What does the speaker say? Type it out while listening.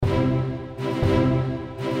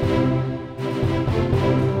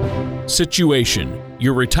Situation: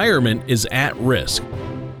 your retirement is at risk.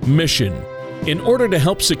 Mission: in order to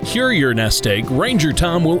help secure your nest egg, Ranger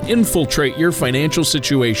Tom will infiltrate your financial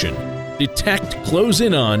situation, detect, close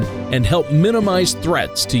in on, and help minimize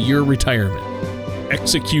threats to your retirement.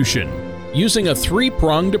 Execution: using a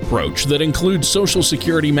three-pronged approach that includes Social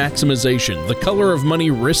Security maximization, the color of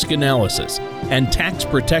money risk analysis, and tax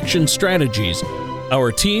protection strategies,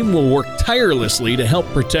 our team will work tirelessly to help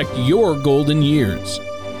protect your golden years.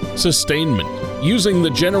 Sustainment: using the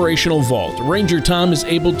generational vault, Ranger Tom is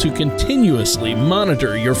able to continuously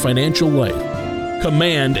monitor your financial life.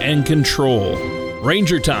 Command and control: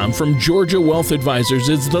 Ranger Tom from Georgia Wealth Advisors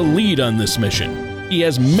is the lead on this mission. He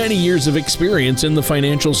has many years of experience in the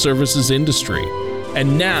financial services industry.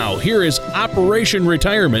 And now, here is Operation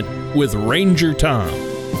Retirement with Ranger Tom.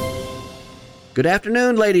 Good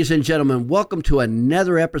afternoon, ladies and gentlemen. Welcome to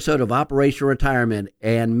another episode of Operation Retirement.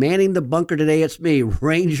 And manning the bunker today, it's me,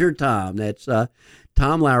 Ranger Tom. That's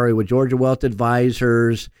Tom Lowry with Georgia Wealth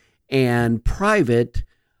Advisors and private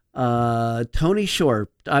Tony Short.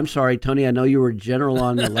 I'm sorry, Tony, I know you were general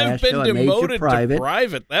on the last show. I've been demoted to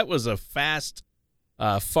private. That was a fast,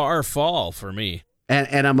 far fall for me.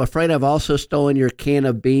 And I'm afraid I've also stolen your can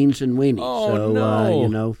of beans and weenies. Oh,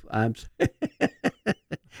 no. I'm...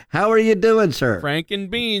 How are you doing, sir? Frank and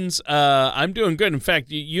Beans. I'm doing good. In fact,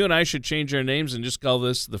 you and I should change our names and just call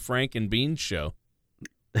this the Frank and Beans Show.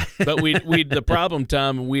 But we'd the problem,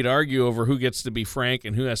 Tom, we'd argue over who gets to be Frank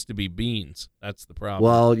and who has to be Beans. That's the problem.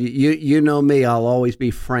 Well, you know me. I'll always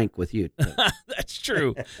be frank with you. That's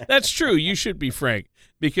true. That's true. You should be frank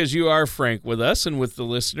because you are frank with us and with the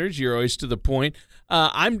listeners. You're always to the point.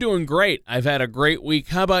 I'm doing great. I've had a great week.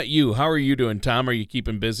 How about you? How are you doing, Tom? Are you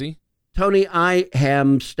keeping busy? Tony, I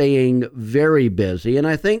am staying very busy, and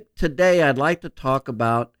I think today I'd like to talk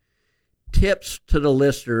about tips to the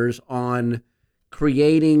listeners on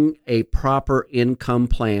creating a proper income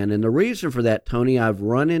plan. And the reason for that, Tony, I've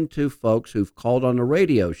run into folks who've called on the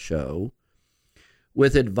radio show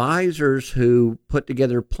with advisors who put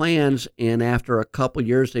together plans, and after a couple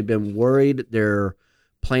years, they've been worried their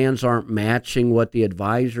plans aren't matching what the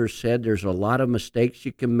advisor said. There's a lot of mistakes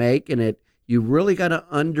you can make, and you really got to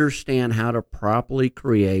understand how to properly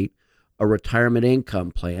create a retirement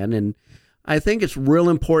income plan. And I think it's real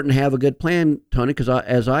important to have a good plan, Tony, because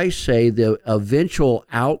as I say, the eventual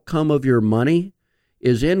outcome of your money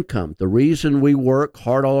is income. The reason we work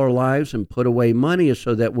hard all our lives and put away money is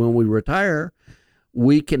so that when we retire,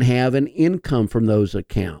 we can have an income from those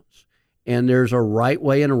accounts. And there's a right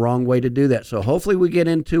way and a wrong way to do that. So hopefully we get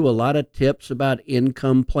into a lot of tips about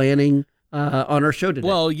income planning on our show today.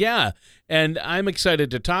 Well, yeah, and I'm excited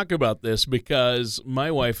to talk about this because my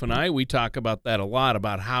wife and I, we talk about that a lot,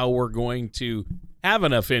 about how we're going to have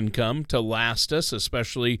enough income to last us,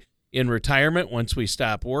 especially in retirement once we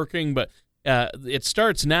stop working. But it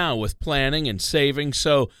starts now with planning and saving.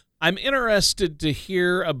 So I'm interested to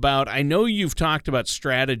hear about, I know you've talked about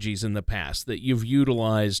strategies in the past that you've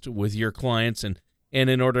utilized with your clients and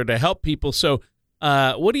in order to help people. So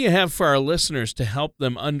what do you have for our listeners to help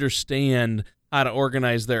them understand how to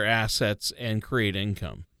organize their assets and create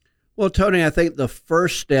income? Well, Tony, I think the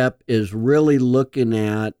first step is really looking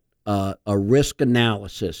at a risk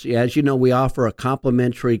analysis. As you know, we offer a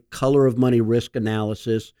complimentary color of money risk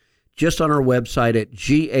analysis just on our website at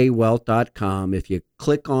gawealth.com. If you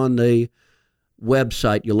click on the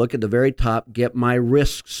website, you look at the very top, get my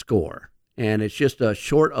risk score. And it's just a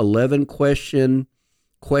short 11-question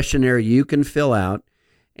questionnaire you can fill out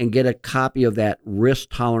and get a copy of that risk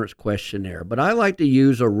tolerance questionnaire. But I like to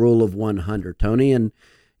use a rule of 100, Tony. And,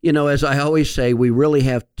 you know, as I always say, we really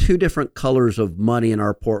have two different colors of money in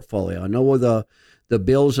our portfolio. I know the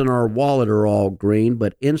bills in our wallet are all green,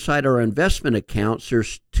 but inside our investment accounts,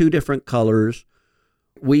 there's two different colors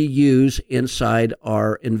we use inside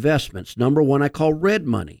our investments. Number one, I call red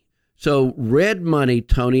money. So red money,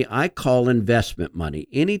 Tony, I call investment money.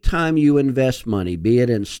 Anytime you invest money, be it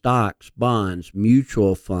in stocks, bonds,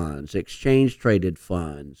 mutual funds, exchange-traded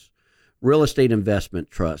funds, real estate investment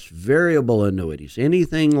trusts, variable annuities,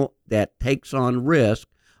 anything that takes on risk,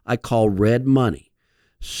 I call red money.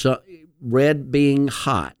 So red being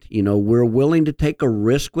hot. You know, we're willing to take a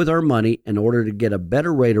risk with our money in order to get a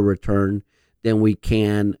better rate of return than we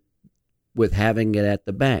can with having it at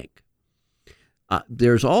the bank.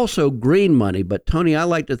 There's also green money, but Tony, I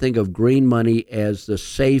like to think of green money as the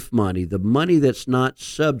safe money, the money that's not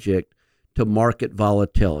subject to market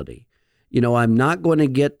volatility. You know, I'm not going to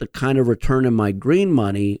get the kind of return in my green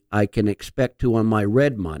money I can expect to on my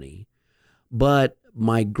red money, but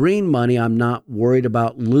my green money, I'm not worried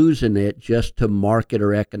about losing it just to market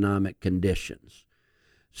or economic conditions.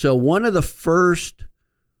 So one of the first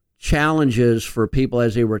challenges for people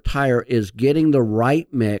as they retire is getting the right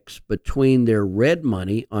mix between their red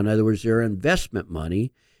money, in other words, their investment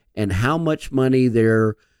money, and how much money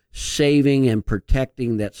they're saving and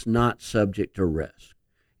protecting that's not subject to risk.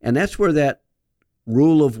 And that's where that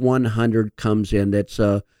rule of 100 comes in. That's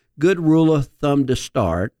a good rule of thumb to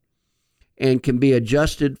start and can be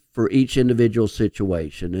adjusted for each individual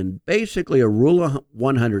situation. And basically, a rule of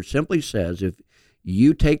 100 simply says if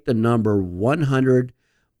you take the number 100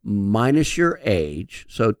 minus your age,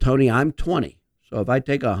 so Tony, I'm 20. So if I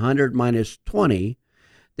take 100 minus 20,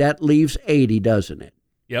 that leaves 80, doesn't it?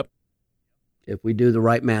 Yep. If we do the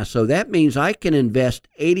right math. So that means I can invest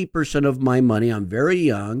 80% of my money. I'm very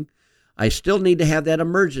young. I still need to have that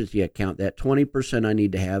emergency account, that 20% I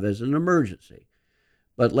need to have as an emergency.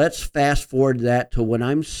 But let's fast forward that to when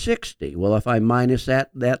I'm 60. Well, if I minus that,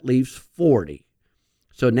 that leaves 40.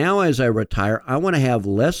 So now as I retire, I want to have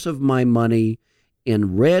less of my money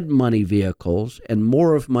in red money vehicles and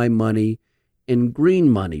more of my money in green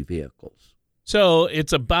money vehicles. So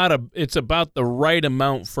it's about the right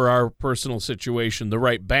amount for our personal situation, the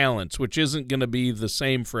right balance, which isn't going to be the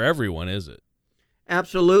same for everyone, is it?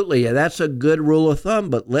 Absolutely. That's a good rule of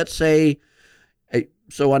thumb. But let's say,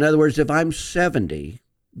 so in other words, if I'm 70,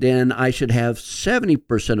 then I should have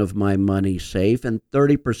 70% of my money safe and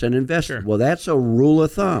 30% invested. Sure. Well, that's a rule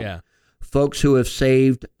of thumb. Yeah. Folks who have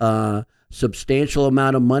saved substantial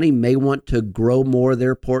amount of money may want to grow more of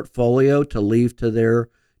their portfolio to leave to their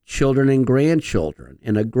children and grandchildren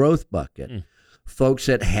in a growth bucket. Folks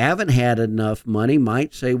that haven't had enough money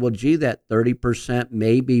might say, well, gee, that 30%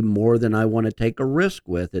 may be more than I want to take a risk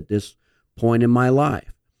with at this point in my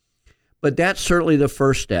life. But that's certainly the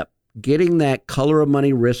first step, getting that color of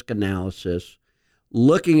money risk analysis,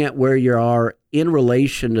 looking at where you are in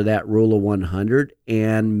relation to that rule of 100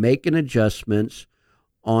 and making adjustments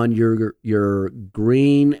on your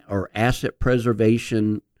green or asset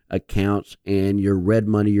preservation accounts and your red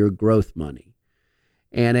money, your growth money.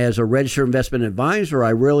 And as a registered investment advisor, I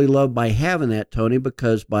really love by having that, Tony,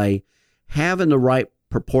 because by having the right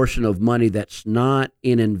proportion of money that's not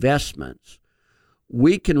in investments,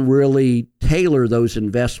 we can really tailor those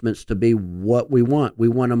investments to be what we want. We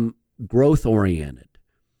want them growth oriented.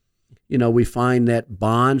 You know, we find that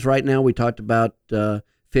bonds right now, we talked about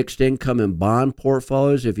fixed income and bond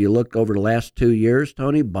portfolios. If you look over the last 2 years,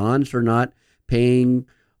 Tony, bonds are not paying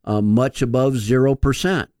much above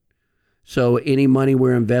 0%. So any money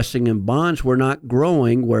we're investing in bonds, we're not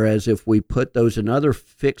growing. Whereas if we put those in other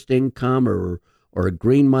fixed income or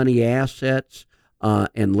green money assets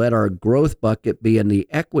and let our growth bucket be in the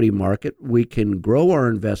equity market, we can grow our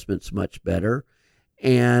investments much better.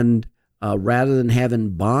 And rather than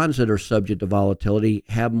having bonds that are subject to volatility,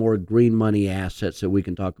 have more green money assets that we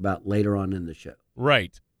can talk about later on in the show.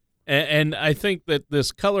 Right. And I think that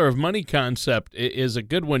this color of money concept is a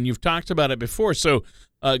good one. You've talked about it before. So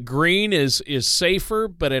green is safer,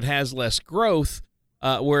 but it has less growth,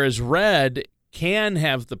 whereas red can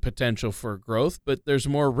have the potential for growth, but there's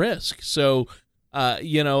more risk. So,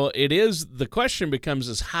 the question becomes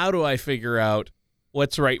is how do I figure out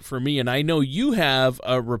what's right for me? And I know you have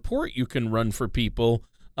a report you can run for people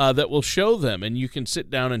that will show them, and you can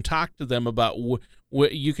sit down and talk to them about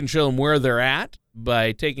what you can show them where they're at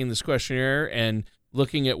by taking this questionnaire and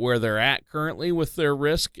looking at where they're at currently with their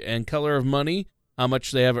risk and color of money, how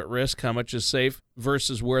much they have at risk, how much is safe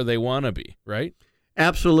versus where they want to be, right?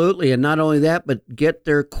 Absolutely. And not only that, but get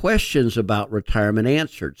their questions about retirement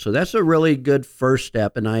answered. So that's a really good first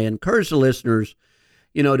step. And I encourage the listeners,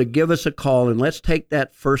 to give us a call and let's take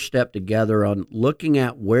that first step together on looking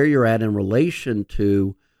at where you're at in relation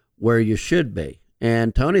to where you should be.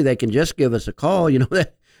 And Tony, they can just give us a call.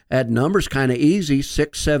 That number's kind of easy,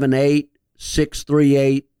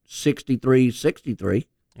 678-638-6363.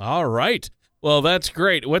 All right. Well, that's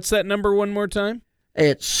great. What's that number one more time?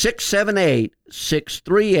 It's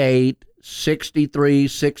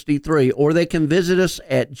 678-638-6363, or they can visit us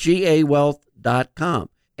at gawealth.com.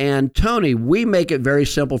 And Tony, we make it very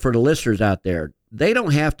simple for the listeners out there. They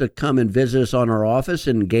don't have to come and visit us on our office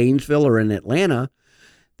in Gainesville or in Atlanta.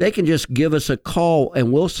 They can just give us a call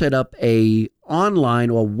and we'll set up a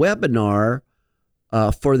webinar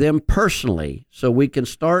for them personally, so we can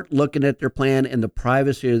start looking at their plan in the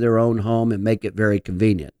privacy of their own home and make it very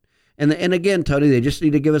convenient. And again, Tony, they just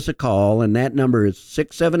need to give us a call, and that number is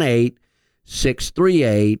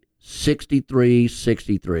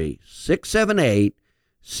 678-638-6363.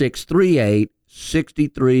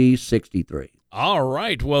 678-638-6363. All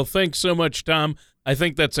right. Well, thanks so much, Tom. I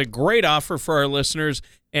think that's a great offer for our listeners,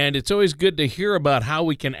 and it's always good to hear about how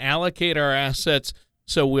we can allocate our assets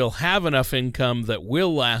so we'll have enough income that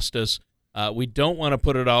will last us We don't want to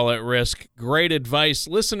put it all at risk. Great advice.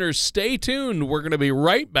 Listeners, stay tuned. We're going to be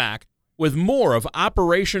right back with more of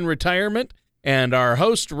Operation Retirement and our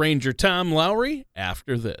host, Ranger Tom Lowry,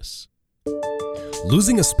 after this.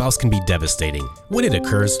 Losing a spouse can be devastating. When it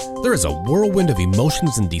occurs, there is a whirlwind of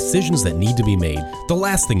emotions and decisions that need to be made. The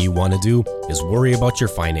last thing you want to do is worry about your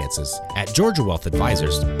finances. At Georgia Wealth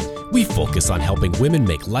Advisors, we focus on helping women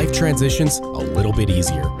make life transitions a little bit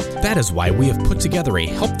easier. That is why we have put together a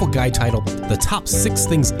helpful guide titled The Top 6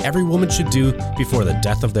 Things Every Woman Should Do Before the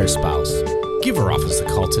Death of Their Spouse. Give our office a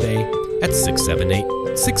call today at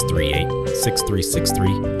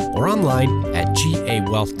 678-638-6363 or online at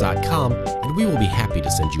gawealth.com, and we will be happy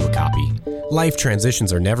to send you a copy. Life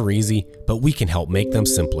transitions are never easy, but we can help make them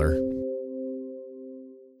simpler.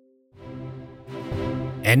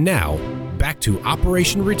 And now, back to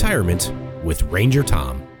Operation Retirement with Ranger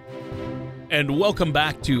Tom. And welcome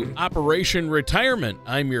back to Operation Retirement.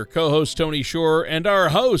 I'm your co-host, Tony Shore, and our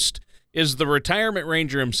host is the Retirement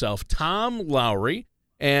Ranger himself, Tom Lowry.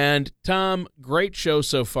 And Tom, great show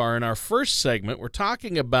so far. In our first segment, we're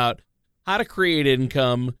talking about how to create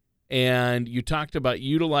income, and you talked about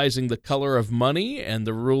utilizing the color of money and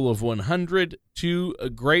the rule of 100, two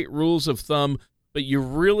great rules of thumb, but you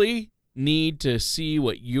really need to see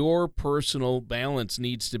what your personal balance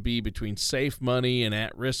needs to be between safe money and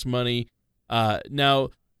at-risk money. Now,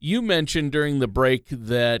 you mentioned during the break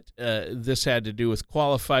that this had to do with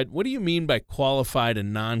qualified. What do you mean by qualified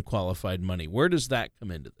and non-qualified money? Where does that come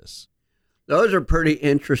into this? Those are pretty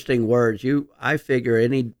interesting words. I figure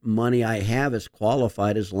any money I have is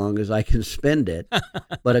qualified as long as I can spend it.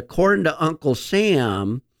 But according to Uncle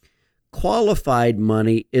Sam, qualified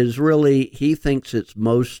money is really, he thinks it's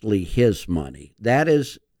mostly his money. That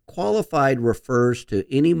is, qualified refers to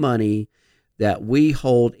any money that we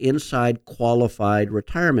hold inside qualified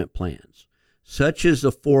retirement plans, such as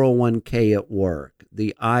the 401k at work,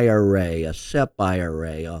 the IRA, a SEP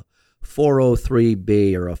IRA, a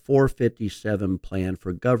 403b, or a 457 plan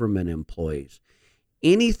for government employees.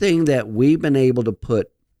 Anything that we've been able to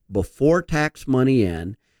put before tax money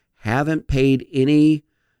in, haven't paid any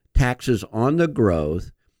taxes on the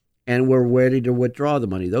growth, and we're ready to withdraw the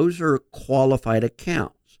money. Those are qualified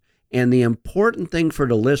accounts. And the important thing for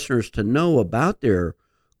the listeners to know about their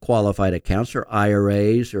qualified accounts, or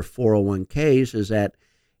IRAs or 401ks, is that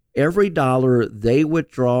every dollar they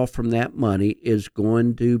withdraw from that money is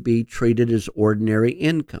going to be treated as ordinary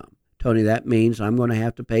income. Tony, that means I'm going to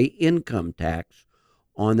have to pay income tax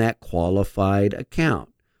on that qualified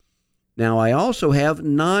account. Now, I also have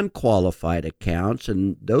non-qualified accounts,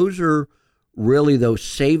 and those are really those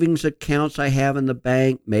savings accounts I have in the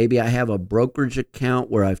bank. Maybe I have a brokerage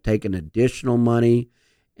account where I've taken additional money,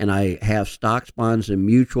 and I have stocks, bonds, and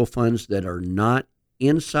mutual funds that are not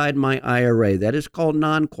inside my IRA. That is called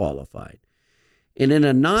non-qualified. And in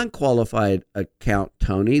a non-qualified account,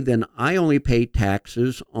 Tony, then I only pay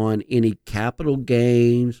taxes on any capital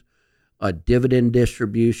gains, a dividend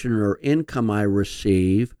distribution, or income I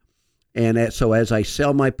receive. And so as I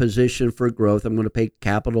sell my position for growth, I'm going to pay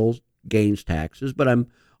capital gains taxes, but I'm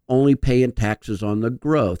only paying taxes on the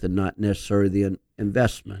growth and not necessarily the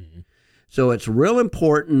investment. Mm-hmm. So it's real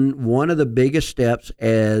important. One of the biggest steps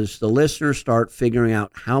as the listeners start figuring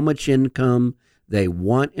out how much income they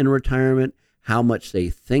want in retirement, how much they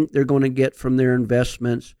think they're going to get from their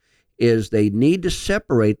investments, is they need to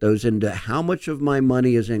separate those into how much of my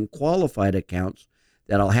money is in qualified accounts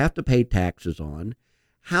that I'll have to pay taxes on.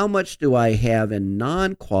 How much do I have in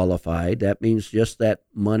non-qualified? That means just that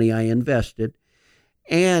money I invested.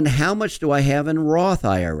 And how much do I have in Roth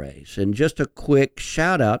IRAs? And just a quick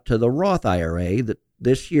shout out to the Roth IRA. That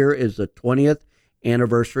this year is the 20th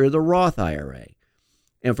anniversary of the Roth IRA.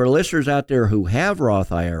 And for listeners out there who have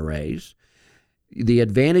Roth IRAs, the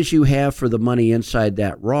advantage you have for the money inside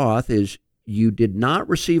that Roth is you did not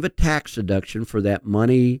receive a tax deduction for that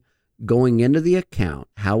money going into the account.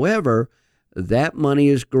 However, that money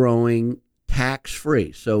is growing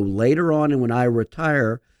tax-free. So later on, and when I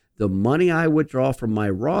retire, the money I withdraw from my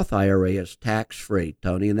Roth IRA is tax-free,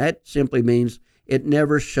 Tony, and that simply means it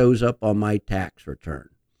never shows up on my tax return.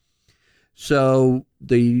 So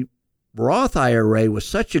the Roth IRA was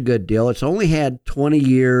such a good deal. It's only had 20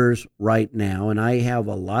 years right now, and I have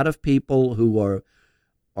a lot of people who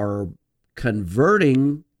are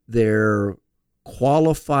converting their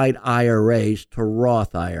qualified IRAs to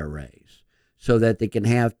Roth IRAs so that they can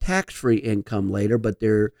have tax-free income later, but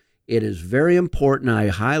it is very important. I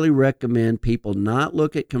highly recommend people not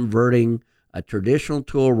look at converting a traditional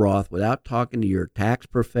to a Roth without talking to your tax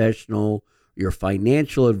professional, your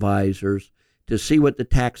financial advisors, to see what the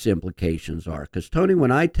tax implications are. Because, Tony,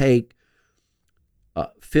 when I take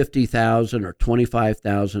 $50,000 or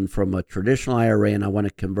 $25,000 from a traditional IRA and I want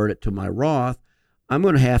to convert it to my Roth, I'm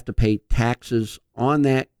going to have to pay taxes on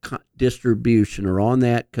that distribution or on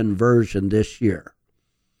that conversion this year.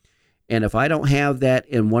 And if I don't have that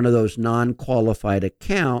in one of those non-qualified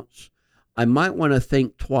accounts, I might want to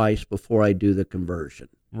think twice before I do the conversion.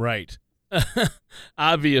 Right.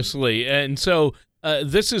 Obviously. And so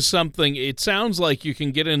this is something, it sounds like you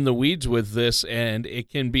can get in the weeds with this and it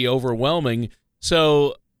can be overwhelming.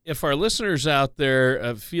 So if our listeners out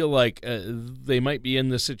there feel like they might be in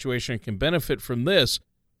this situation and can benefit from this,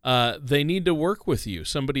 they need to work with you.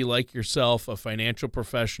 Somebody like yourself, a financial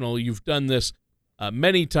professional. You've done this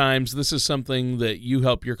many times. This is something that you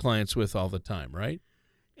help your clients with all the time, right?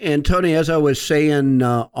 And Tony, as I was saying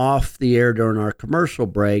off the air during our commercial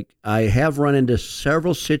break, I have run into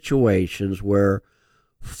several situations where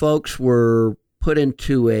folks were put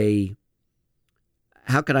into a,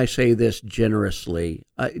 how can I say this generously,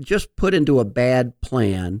 just put into a bad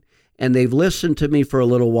plan, and they've listened to me for a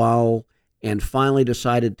little while and finally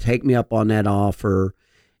decided to take me up on that offer.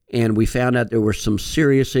 And we found out there were some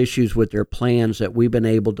serious issues with their plans that we've been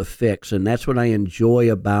able to fix. And that's what I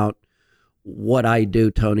enjoy about what I do,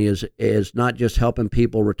 Tony, is not just helping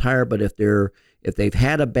people retire, but if they've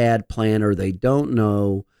had a bad plan or they don't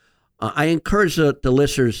know, I encourage the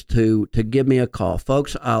listeners to give me a call.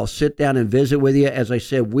 Folks, I'll sit down and visit with you. As I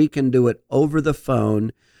said, we can do it over the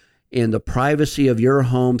phone in the privacy of your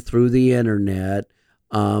home through the internet.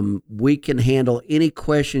 We can handle any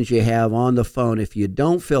questions you have on the phone. If you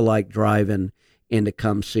don't feel like driving in to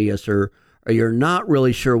come see us, or you're not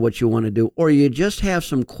really sure what you want to do, or you just have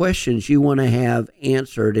some questions you want to have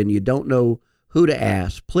answered and you don't know who to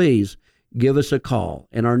ask, please give us a call.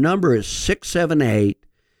 And our number is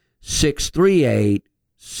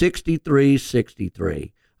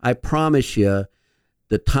 678-638-6363. I promise you,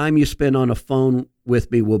 the time you spend on a phone with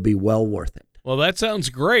me will be well worth it. Well, that sounds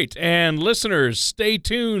great. And listeners, stay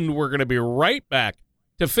tuned. We're going to be right back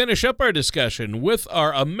to finish up our discussion with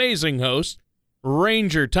our amazing host,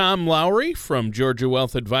 Ranger Tom Lowry from Georgia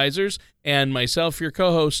Wealth Advisors, and myself, your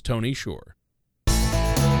co-host, Tony Shore.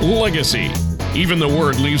 Legacy. Even the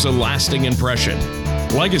word leaves a lasting impression.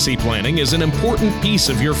 Legacy planning is an important piece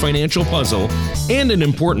of your financial puzzle and an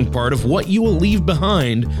important part of what you will leave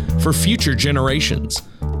behind for future generations.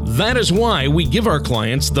 That is why we give our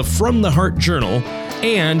clients the From the Heart Journal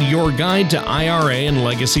and your guide to IRA and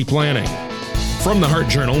legacy planning. From the Heart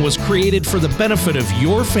Journal was created for the benefit of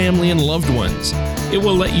your family and loved ones. It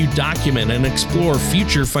will let you document and explore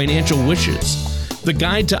future financial wishes. The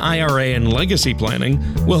Guide to IRA and Legacy Planning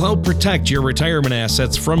will help protect your retirement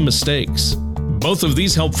assets from mistakes. Both of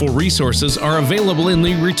these helpful resources are available in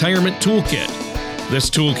the Retirement Toolkit. This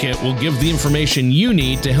toolkit will give the information you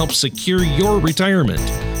need to help secure your retirement.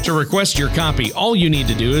 To request your copy, all you need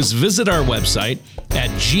to do is visit our website at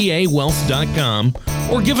gawealth.com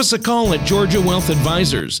or give us a call at Georgia Wealth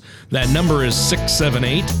Advisors. That number is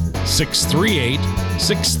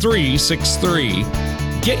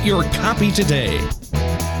 678-638-6363. Get your copy today.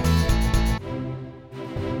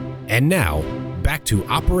 And now, back to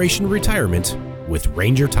Operation Retirement with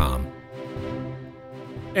Ranger Tom.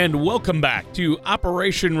 And welcome back to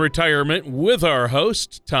Operation Retirement with our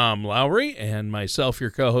host, Tom Lowry, and myself, your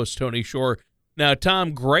co-host, Tony Shore. Now,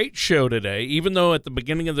 Tom, great show today. Even though at the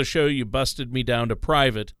beginning of the show you busted me down to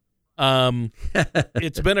private,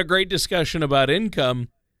 it's been a great discussion about income.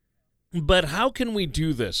 But how can we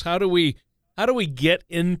do this? How do we get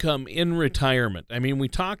income in retirement? I mean, we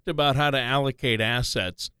talked about how to allocate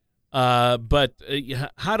assets, but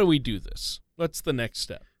how do we do this? What's the next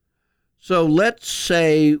step? So let's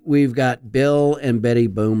say we've got Bill and Betty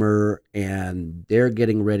Boomer, and they're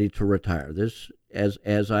getting ready to retire. This,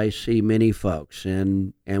 as I see many folks,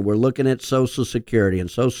 and we're looking at Social Security,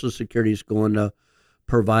 and Social Security is going to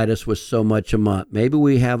provide us with so much a month. Maybe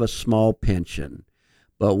we have a small pension,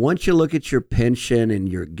 but once you look at your pension and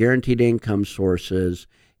your guaranteed income sources,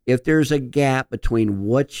 if there's a gap between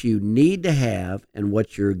what you need to have and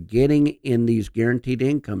what you're getting in these guaranteed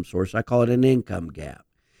income sources, I call it an income gap.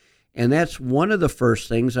 And that's one of the first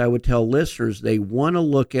things I would tell listeners. They want to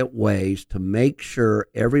look at ways to make sure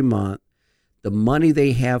every month the money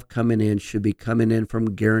they have coming in should be coming in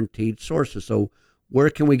from guaranteed sources. So where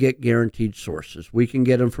can we get guaranteed sources? We can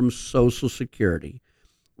get them from Social Security.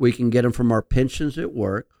 We can get them from our pensions at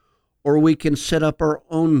work, or we can set up our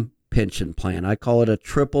own pension plan. I call it a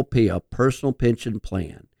triple P, a personal pension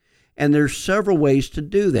plan. And there's several ways to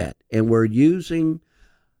do that. And we're using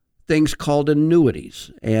things called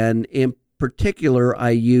annuities. And in particular,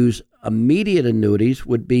 I use immediate annuities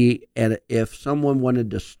would be if someone wanted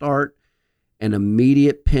to start an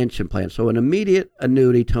immediate pension plan. So an immediate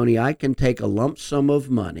annuity, Tony, I can take a lump sum of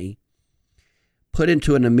money, put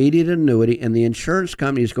into an immediate annuity, and the insurance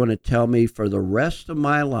company is going to tell me for the rest of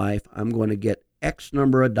my life, I'm going to get X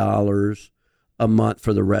number of dollars a month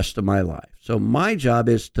for the rest of my life. So my job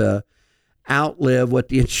is to outlive what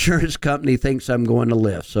the insurance company thinks I'm going to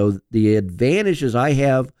live. So the advantage is I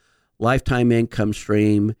have lifetime income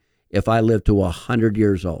stream if I live to 100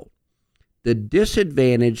 years old. The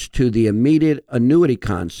disadvantage to the immediate annuity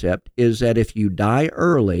concept is that if you die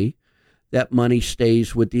early, that money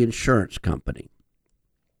stays with the insurance company.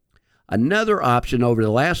 Another option over the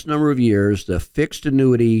last number of years, the fixed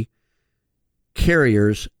annuity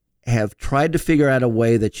carriers have tried to figure out a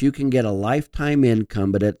way that you can get a lifetime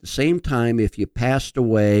income, but at the same time, if you passed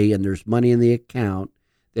away and there's money in the account,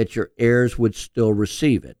 that your heirs would still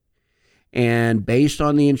receive it. And based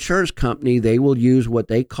on the insurance company, they will use what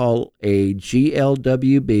they call a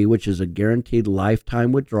GLWB, which is a guaranteed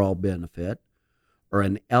lifetime withdrawal benefit, or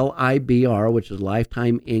an LIBR, which is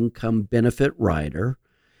lifetime income benefit rider.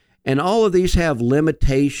 And all of these have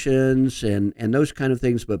limitations and those kind of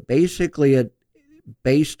things, but basically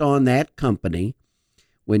based on that company,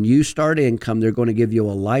 when you start income, they're going to give you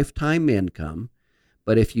a lifetime income.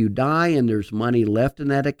 But if you die and there's money left in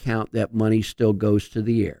that account, that money still goes to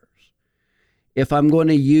the heirs. If I'm going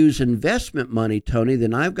to use investment money, Tony,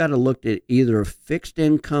 then I've got to look at either fixed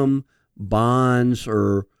income bonds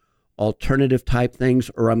or alternative type things,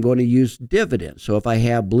 or I'm going to use dividends. So if I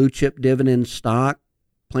have blue chip dividend stock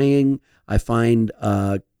playing, I find,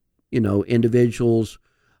 individuals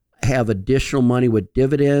have additional money with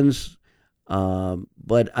dividends.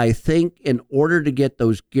 But I think in order to get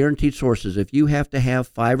those guaranteed sources, if you have to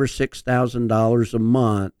have $5,000 or $6,000 a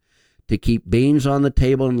month to keep beans on the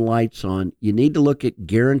table and lights on, you need to look at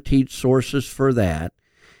guaranteed sources for that.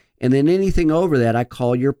 And then anything over that, I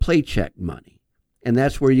call your paycheck money. And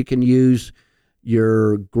that's where you can use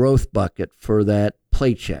your growth bucket for that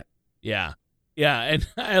paycheck. Yeah. And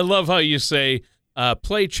I love how you say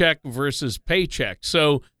paycheck versus paycheck.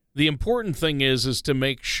 So the important thing is to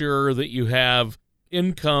make sure that you have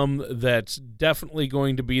income that's definitely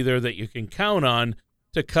going to be there that you can count on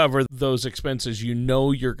to cover those expenses you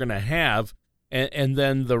know you're going to have, and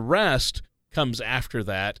then the rest comes after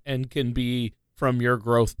that and can be from your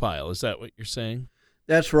growth pile. Is that what you're saying?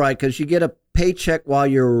 That's right, because you get a paycheck while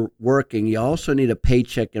you're working. You also need a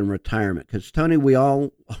paycheck in retirement because, Tony, we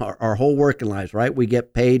all, our whole working lives, right? We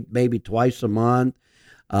get paid maybe twice a month.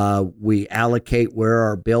 We allocate where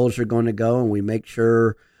our bills are going to go, and we make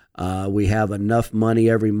sure we have enough money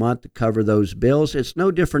every month to cover those bills. It's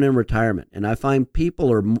no different in retirement. And I find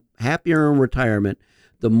people are happier in retirement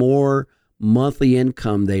the more monthly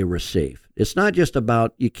income they receive. It's not just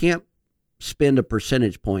about, you can't spend a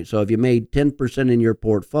percentage point. So if you made 10% in your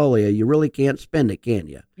portfolio, you really can't spend it, can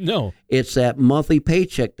you? No. It's that monthly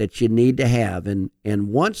paycheck that you need to have. And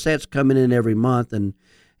once that's coming in every month, and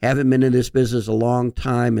having been in this business a long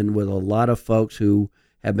time and with a lot of folks who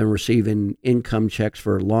have been receiving income checks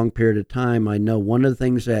for a long period of time, I know one of the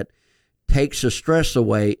things that takes the stress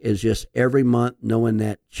away is just every month knowing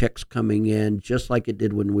that check's coming in just like it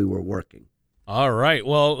did when we were working. All right.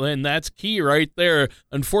 Well, then that's key right there.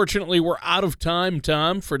 Unfortunately, we're out of time,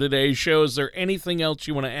 Tom, for today's show. Is there anything else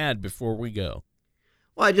you want to add before we go?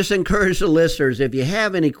 Well, I just encourage the listeners, if you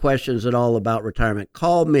have any questions at all about retirement,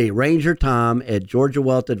 call me, Ranger Tom at Georgia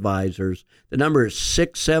Wealth Advisors. The number is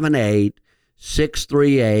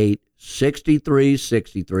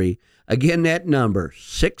 678-638-6363. Again, that number,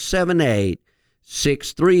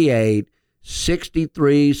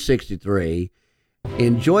 678-638-6363.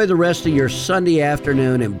 Enjoy the rest of your Sunday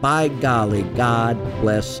afternoon, and by golly, God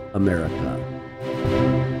bless America.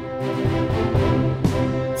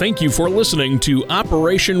 Thank you for listening to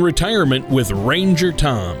Operation Retirement with Ranger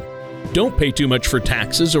Tom. Don't pay too much for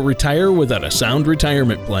taxes or retire without a sound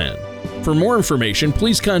retirement plan. For more information,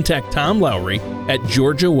 please contact Tom Lowry at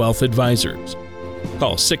Georgia Wealth Advisors.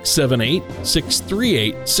 Call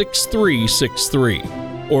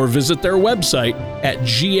 678-638-6363 or visit their website at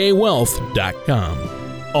gawealth.com.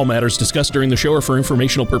 All matters discussed during the show are for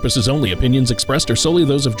informational purposes only. Opinions expressed are solely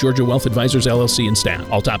those of Georgia Wealth Advisors, LLC and staff.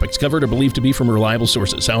 All topics covered are believed to be from reliable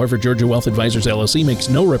sources. However, Georgia Wealth Advisors, LLC makes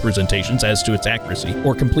no representations as to its accuracy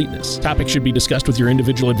or completeness. Topics should be discussed with your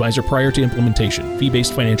individual advisor prior to implementation.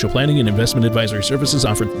 Fee-based financial planning and investment advisory services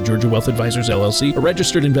offered through Georgia Wealth Advisors, LLC, a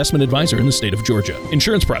registered investment advisor in the state of Georgia.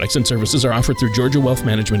 Insurance products and services are offered through Georgia Wealth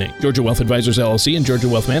Management, Inc. Georgia Wealth Advisors, LLC and Georgia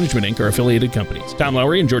Wealth Management, Inc. are affiliated companies. Tom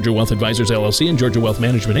Lowry and Georgia Wealth Advisors, LLC and Georgia Wealth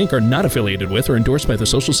Management, Inc. are not affiliated with or endorsed by the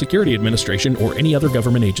Social Security Administration or any other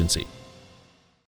government agency.